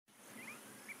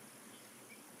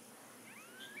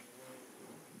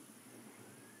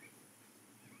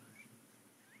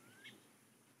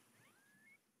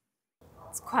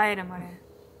It's quiet, amore.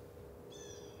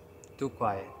 Too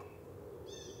quiet.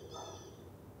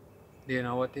 Do you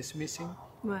know what is missing?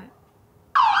 What?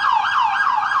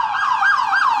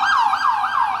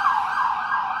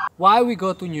 Why we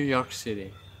go to New York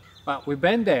City? Well, we've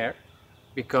been there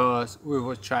because we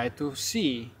will try to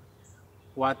see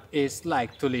what it's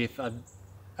like to live at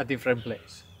a different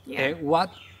place. Yeah. Okay?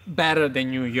 What better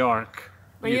than New York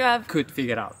Where you have could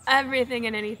figure out? everything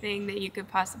and anything that you could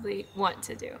possibly want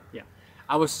to do. Yeah.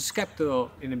 I was skeptical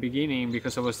in the beginning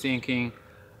because I was thinking,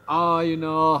 oh, you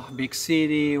know, big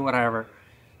city, whatever.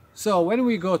 So when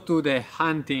we go to the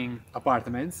hunting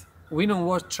apartments, we don't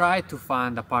want try to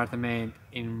find apartment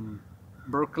in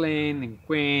Brooklyn, in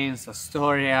Queens,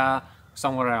 Astoria,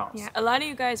 somewhere else. Yeah, a lot of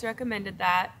you guys recommended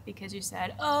that because you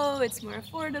said, oh, it's more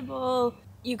affordable.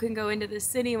 You can go into the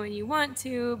city when you want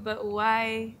to, but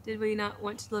why did we not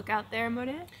want to look out there,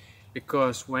 More?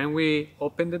 Because when we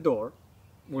open the door,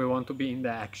 we want to be in the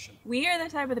action. We are the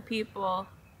type of the people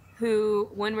who,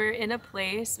 when we're in a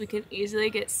place, we can easily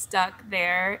get stuck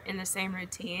there in the same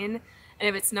routine. And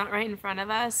if it's not right in front of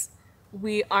us,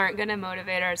 we aren't going to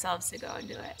motivate ourselves to go and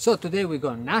do it. So today we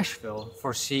go to Nashville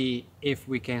for see if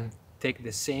we can take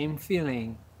the same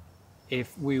feeling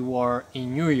if we were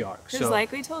in New York. Because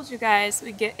like we told you guys,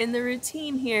 we get in the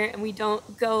routine here and we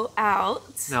don't go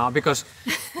out. No, because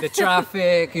the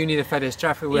traffic, you need to fight this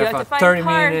traffic. We You have have to find 30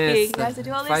 parking, minutes. you have to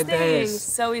do all these 5 things. days.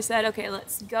 So we said, okay,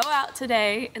 let's go out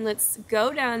today and let's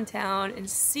go downtown and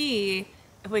see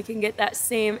if we can get that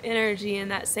same energy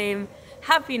and that same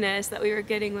happiness that we were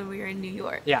getting when we were in New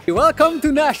York. Yeah. Welcome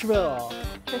to Nashville.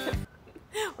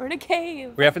 We're in a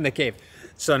cave. We're up in the cave.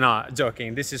 So no,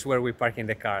 joking. This is where we park in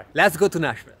the car. Let's go to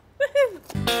Nashville.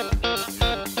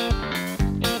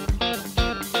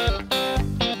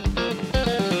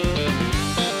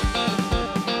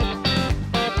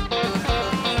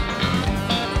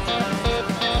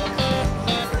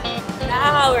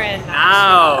 Now we're in Nashville.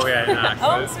 Now we're in Nashville.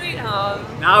 Home sweet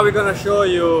home. Now we're gonna show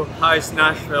you how is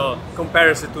Nashville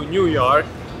compares to New York,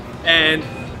 and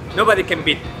nobody can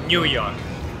beat New York,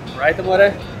 right,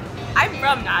 Amore? I'm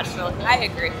from Nashville and I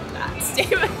agree with that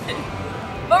statement.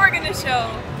 But we're gonna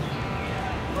show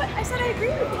what I said. I agree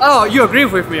with you. Oh, you agree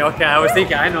with me? Okay, I was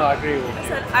thinking I know I agree with I you.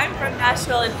 said I'm from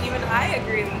Nashville and even I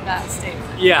agree with that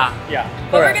statement. Yeah, yeah.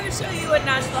 But we're correct. gonna show you what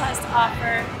Nashville has to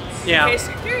offer Yeah. in case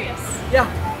you're curious. Yeah.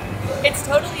 It's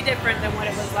totally different than what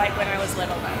it was like when I was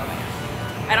little, by the way.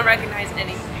 I don't recognize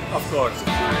anything. Of course.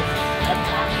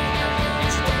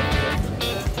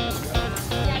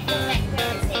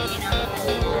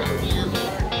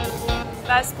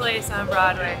 Best place on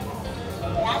Broadway.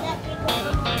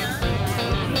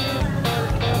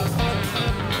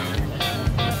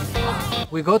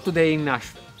 We go today in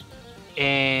Nashville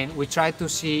and we try to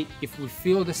see if we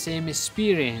feel the same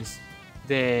experience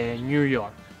the New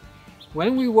York.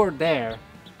 When we were there,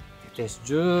 it is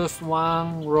just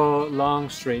one long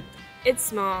street. It's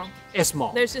small. It's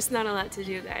small. There's just not a lot to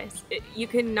do, guys. You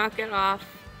can knock it off.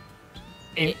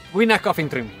 We knock off in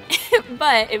 3 minutes.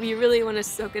 But if you really want to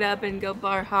soak it up and go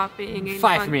bar hopping and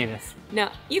 5 minutes. No,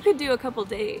 you could do a couple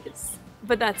days,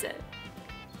 but that's it.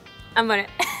 I'm gonna.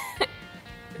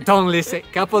 Don't listen.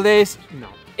 Couple days? No.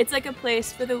 It's like a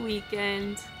place for the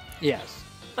weekend, Yes.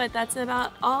 but that's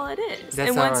about all it is. That's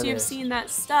and all once it you've is. seen that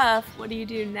stuff, what do you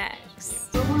do next?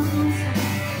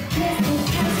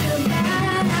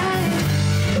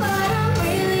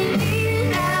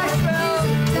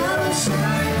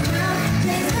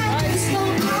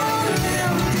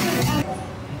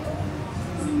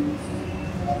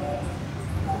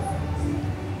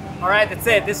 All right, that's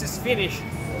it. This is finished.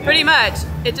 Pretty much.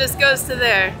 It just goes to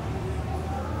there.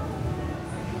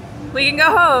 We can go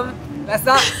home. That's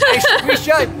not. We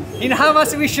should. You know how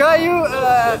much we show you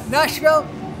Nashville?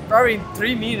 Probably in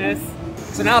 3 minutes.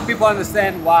 So now people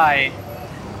understand why.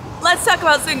 Let's talk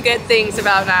about some good things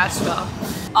about Nashville.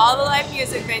 All the live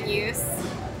music venues.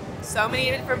 So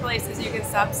many different places you can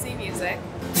stop to see music.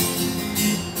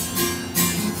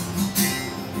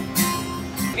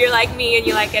 If you're like me and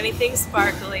you like anything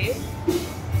sparkly,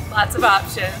 lots of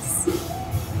options.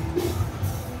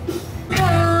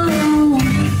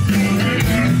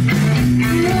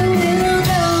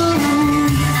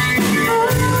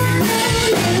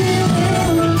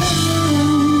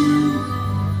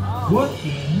 What?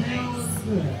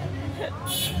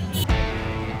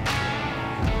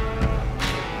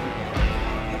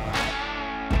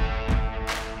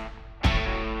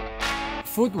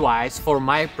 Food-wise, from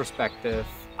my perspective,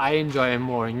 I enjoy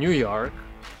more in New York.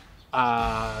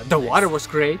 The water was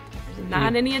great. There's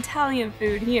not any Italian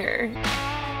food here.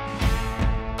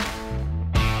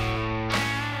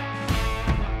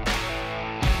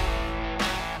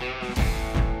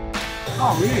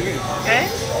 Oh, really?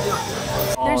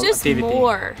 Okay? There's just Activity.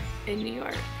 more in New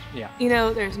York. Yeah. You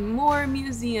know, there's more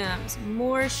museums,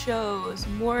 more shows,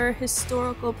 more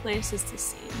historical places to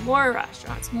see, more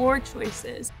restaurants, more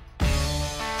choices.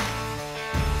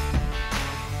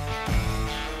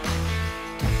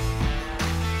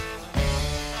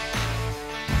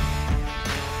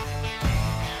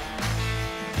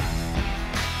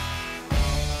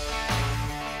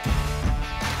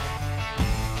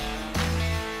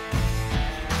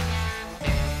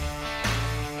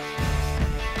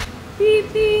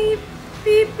 Beep, beep,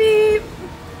 beep, beep.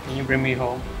 Can you bring me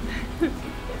home?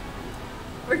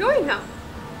 We're going home.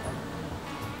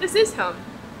 This is home.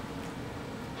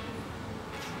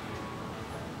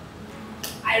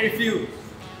 I refuse.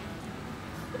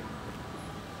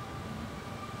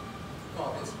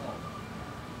 Oh, it's home.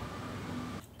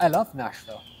 I love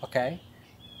Nashville, okay?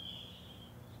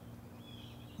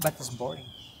 But it's boring.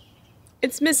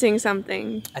 It's missing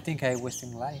something. I think I'm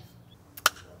wasting life.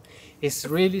 It's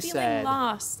really Feeling sad.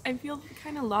 lost. I feel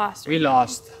kind of lost. We right now.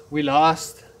 lost. We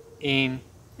lost in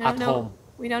I don't at know. home.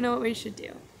 We don't know what we should do.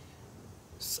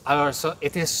 So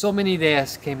it is so many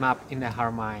ideas came up in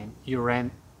our mind. You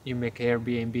rent, you make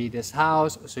Airbnb this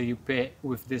house, so you pay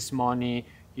with this money,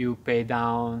 you pay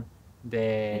down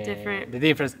the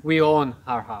difference. We own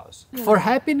our house. For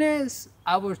happiness,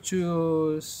 I would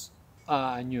choose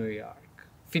New York.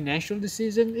 Financial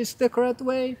decision is the correct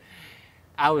way.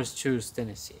 I would choose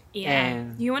Tennessee. Yeah.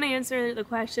 And Do you want to answer the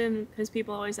question? Because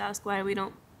people always ask why we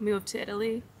don't move to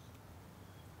Italy.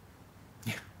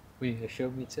 we show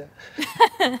Micha.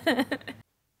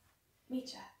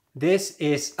 Micha, This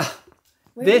is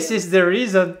Where this do you- is the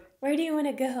reason. where do you want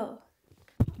to go?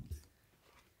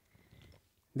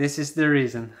 This is the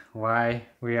reason why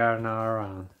we are not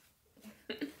around.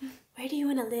 Where do you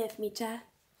want to live, Micha?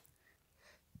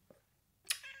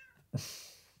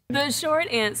 The short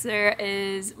answer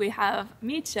is we have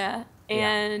Micha,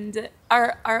 and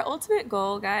our ultimate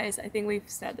goal, guys, I think we've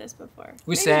said this before.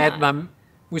 We Maybe said, not.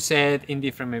 we said in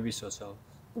different episodes. So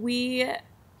We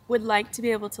would like to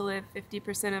be able to live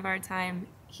 50% of our time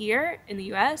here in the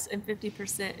US and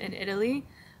 50% in Italy,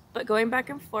 but going back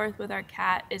and forth with our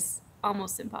cat is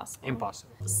almost impossible.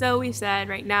 impossible. So we said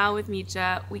right now with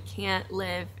Micha, we can't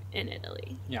live in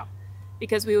Italy Yeah,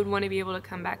 because we would want to be able to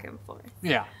come back and forth.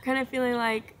 yeah, Kind of feeling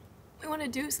like we want to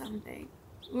do something.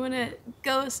 We want to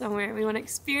go somewhere. We want to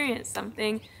experience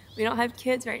something. We don't have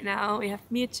kids right now. We have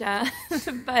Micha,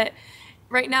 but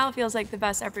right now it feels like the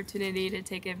best opportunity to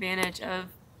take advantage of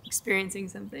experiencing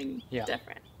something Yeah.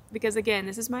 different. Because again,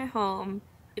 this is my home.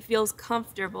 It feels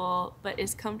comfortable, but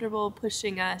is comfortable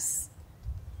pushing us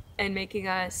and making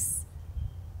us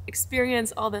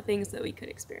experience all the things that we could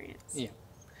experience. yeah.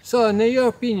 So, in your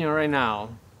opinion, right now,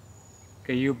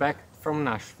 okay, you back from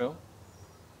Nashville.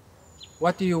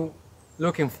 What are you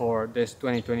looking for this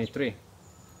 2023?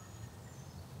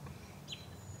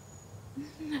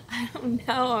 I don't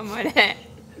know, Amore.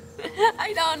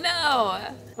 I don't know.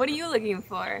 What are you looking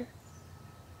for?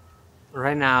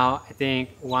 Right now, I think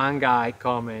one guy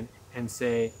comment and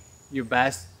say your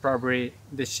best probably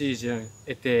decision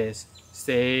it is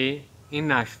stay in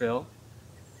Nashville,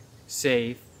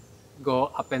 safe, go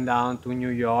up and down to New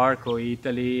York or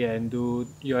Italy and do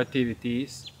your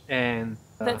activities and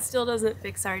That still doesn't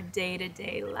fix our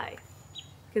day-to-day life.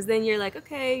 Because then you're like,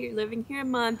 okay, you're living here a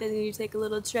month and then you take a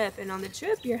little trip. And on the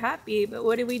trip, you're happy. But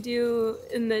what do we do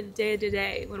in the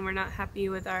day-to-day when we're not happy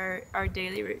with our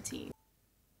daily routine?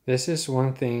 this is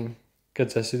one thing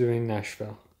Katsu's doing in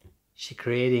Nashville. She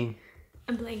creating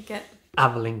A blanket. a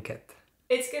blanket.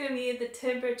 It's going to be the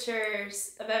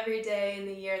temperatures of every day in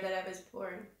the year that I was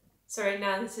born. So right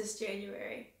now, this is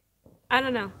January. I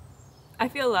don't know. I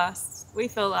feel lost. We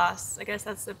feel lost. I guess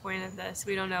that's the point of this.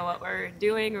 We don't know what we're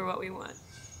doing or what we want.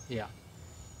 Yeah,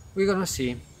 we're gonna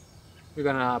see. We're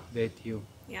gonna update you.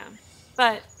 Yeah.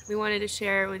 But we wanted to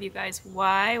share with you guys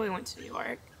why we went to New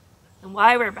York and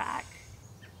why we're back.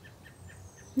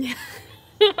 Yeah.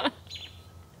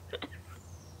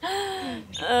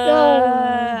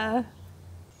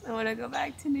 I want to go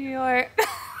back to New York.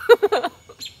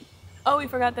 Oh, we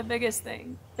forgot the biggest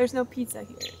thing. There's no pizza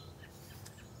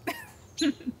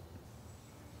here.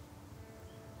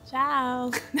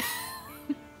 Ciao.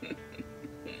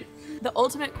 The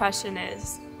ultimate question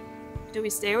is, do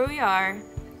we stay where we are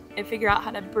and figure out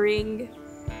how to bring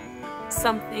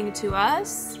something to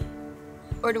us?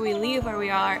 Or do we leave where we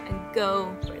are and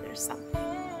go where there's something?